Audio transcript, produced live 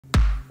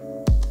Hey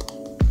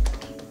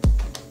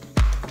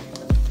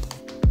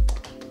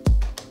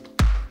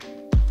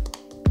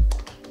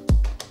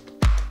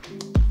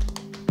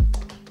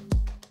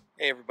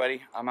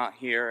everybody, I'm out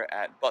here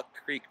at Buck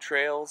Creek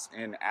Trails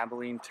in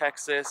Abilene,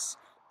 Texas.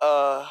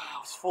 I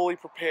was fully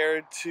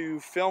prepared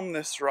to film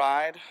this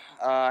ride.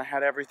 I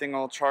had everything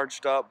all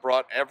charged up,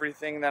 brought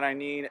everything that I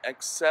need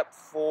except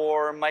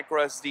for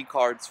microSD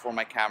cards for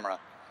my camera.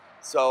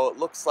 So it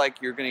looks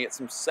like you're gonna get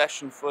some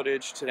session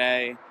footage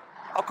today.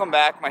 I'll come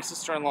back, my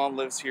sister-in-law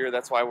lives here,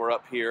 that's why we're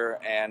up here,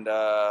 and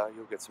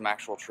you'll get some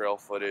actual trail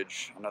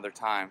footage another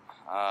time.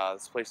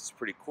 This place is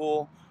pretty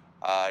cool.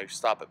 You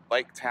stop at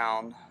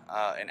BikeTown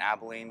in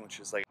Abilene, which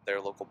is like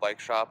their local bike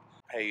shop.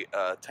 Pay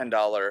a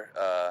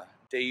 $10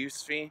 day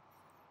use fee,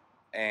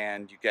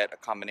 and you get a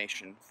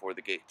combination for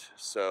the gate.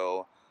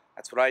 So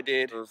that's what I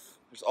did.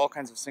 There's all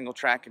kinds of single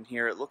track in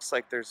here. It looks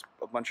like there's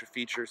a bunch of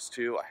features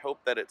too. I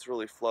hope that it's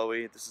really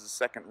flowy. This is the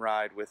second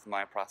ride with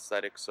my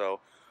prosthetic, so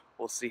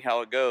we'll see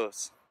how it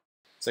goes.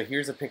 So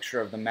here's a picture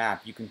of the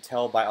map. You can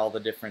tell by all the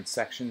different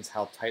sections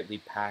how tightly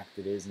packed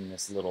it is in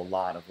this little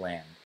lot of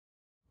land.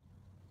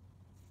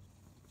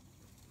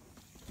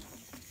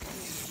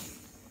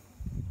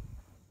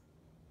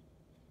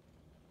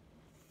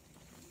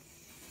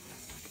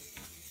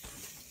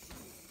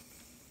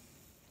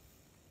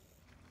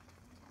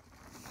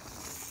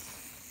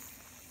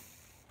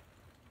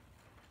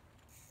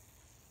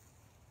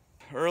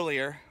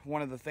 Earlier,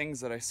 one of the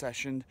things that I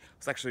sessioned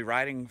was actually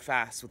riding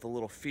fast with a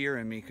little fear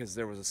in me because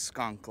there was a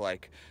skunk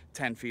like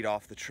 10 feet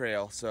off the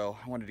trail. So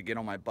I wanted to get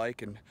on my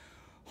bike and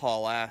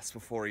haul ass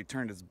before he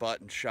turned his butt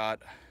and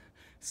shot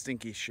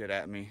stinky shit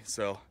at me.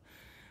 So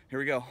here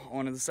we go,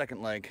 on to the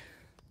second leg.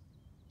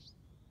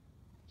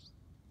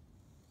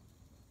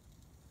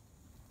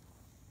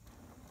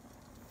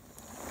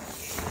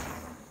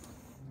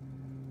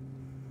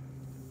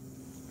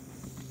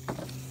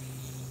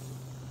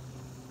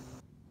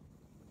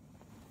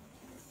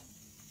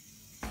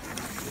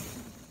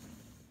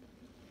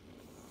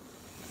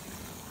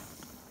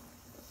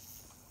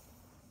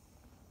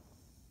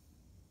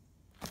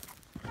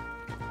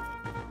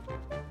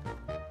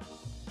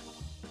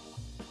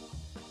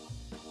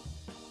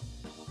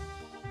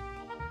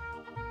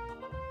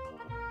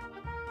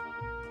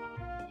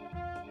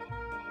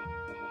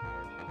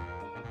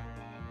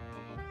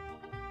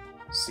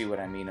 See what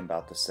I mean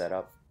about the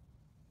setup?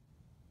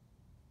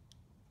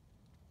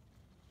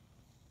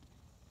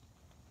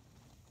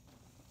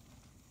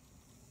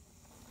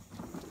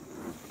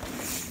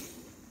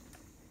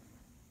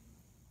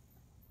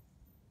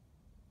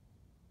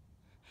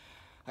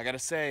 I gotta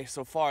say,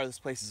 so far this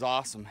place is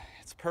awesome.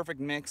 It's a perfect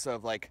mix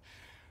of like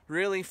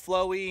really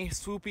flowy,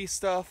 swoopy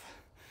stuff,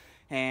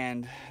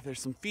 and there's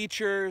some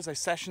features. I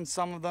sessioned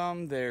some of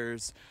them.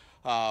 There's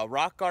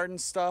rock garden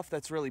stuff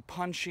that's really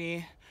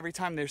punchy. Every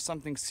time there's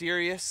something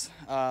serious,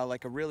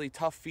 like a really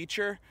tough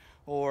feature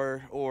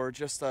or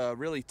just a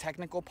really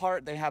technical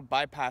part, they have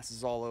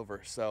bypasses all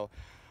over. So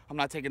I'm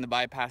not taking the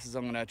bypasses.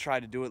 I'm gonna try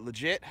to do it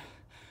legit,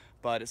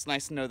 but it's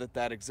nice to know that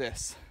that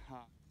exists.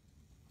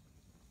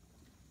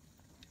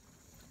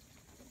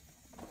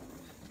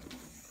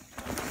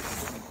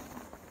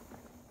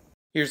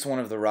 Here's one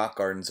of the rock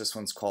gardens. This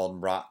one's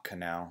called Rock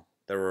Canal.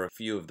 There were a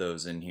few of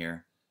those in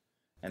here.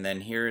 And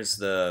then here's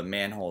the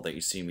manhole that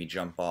you see me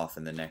jump off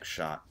in the next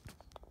shot.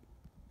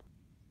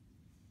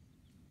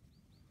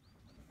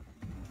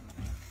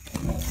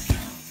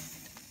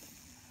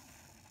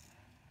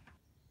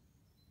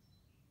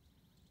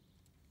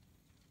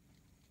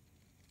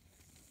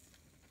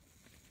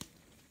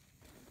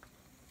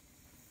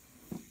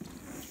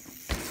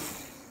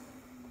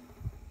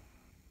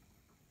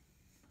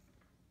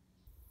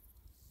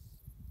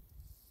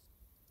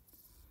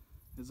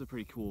 This is a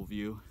pretty cool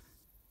view.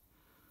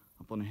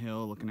 Up on a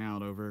hill looking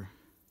out over,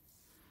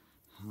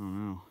 I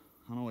don't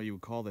know what you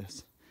would call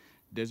this.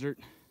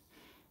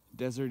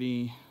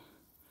 Deserty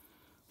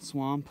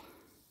swamp.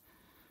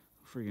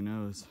 Who friggin'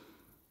 knows?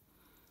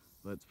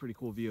 But it's a pretty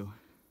cool view.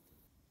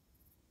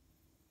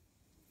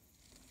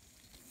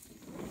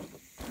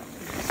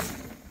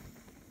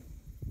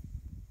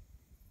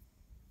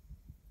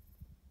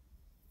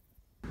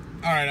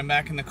 Alright, I'm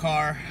back in the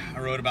car. I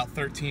rode about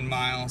 13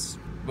 miles,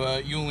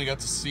 but you only got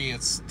to see a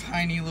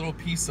tiny little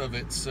piece of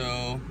it,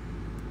 so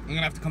I'm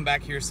gonna have to come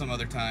back here some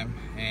other time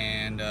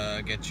and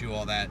get you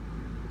all that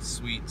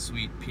sweet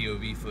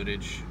POV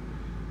footage.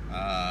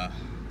 But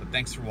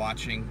thanks for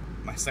watching.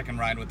 My second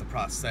ride with the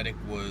prosthetic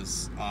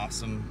was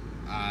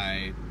awesome.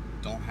 I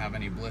don't have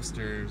any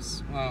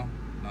blisters. Well,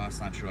 no, that's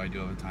not true. I do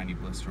have a tiny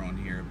blister on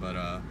here,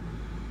 but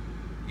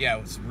yeah,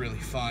 it was really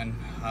fun.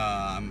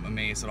 I'm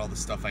amazed at all the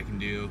stuff I can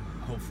do.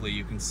 Hopefully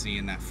you can see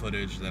in that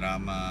footage that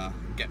I'm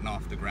getting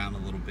off the ground a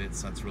little bit,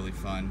 so that's really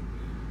fun.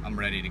 I'm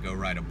ready to go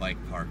ride a bike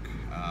park,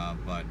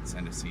 but it's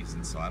end of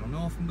season, so I don't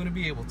know if I'm going to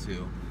be able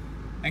to.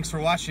 Thanks for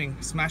watching.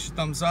 Smash a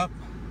thumbs up,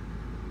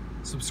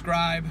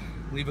 subscribe,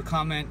 leave a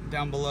comment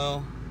down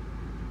below,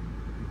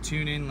 and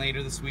tune in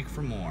later this week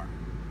for more.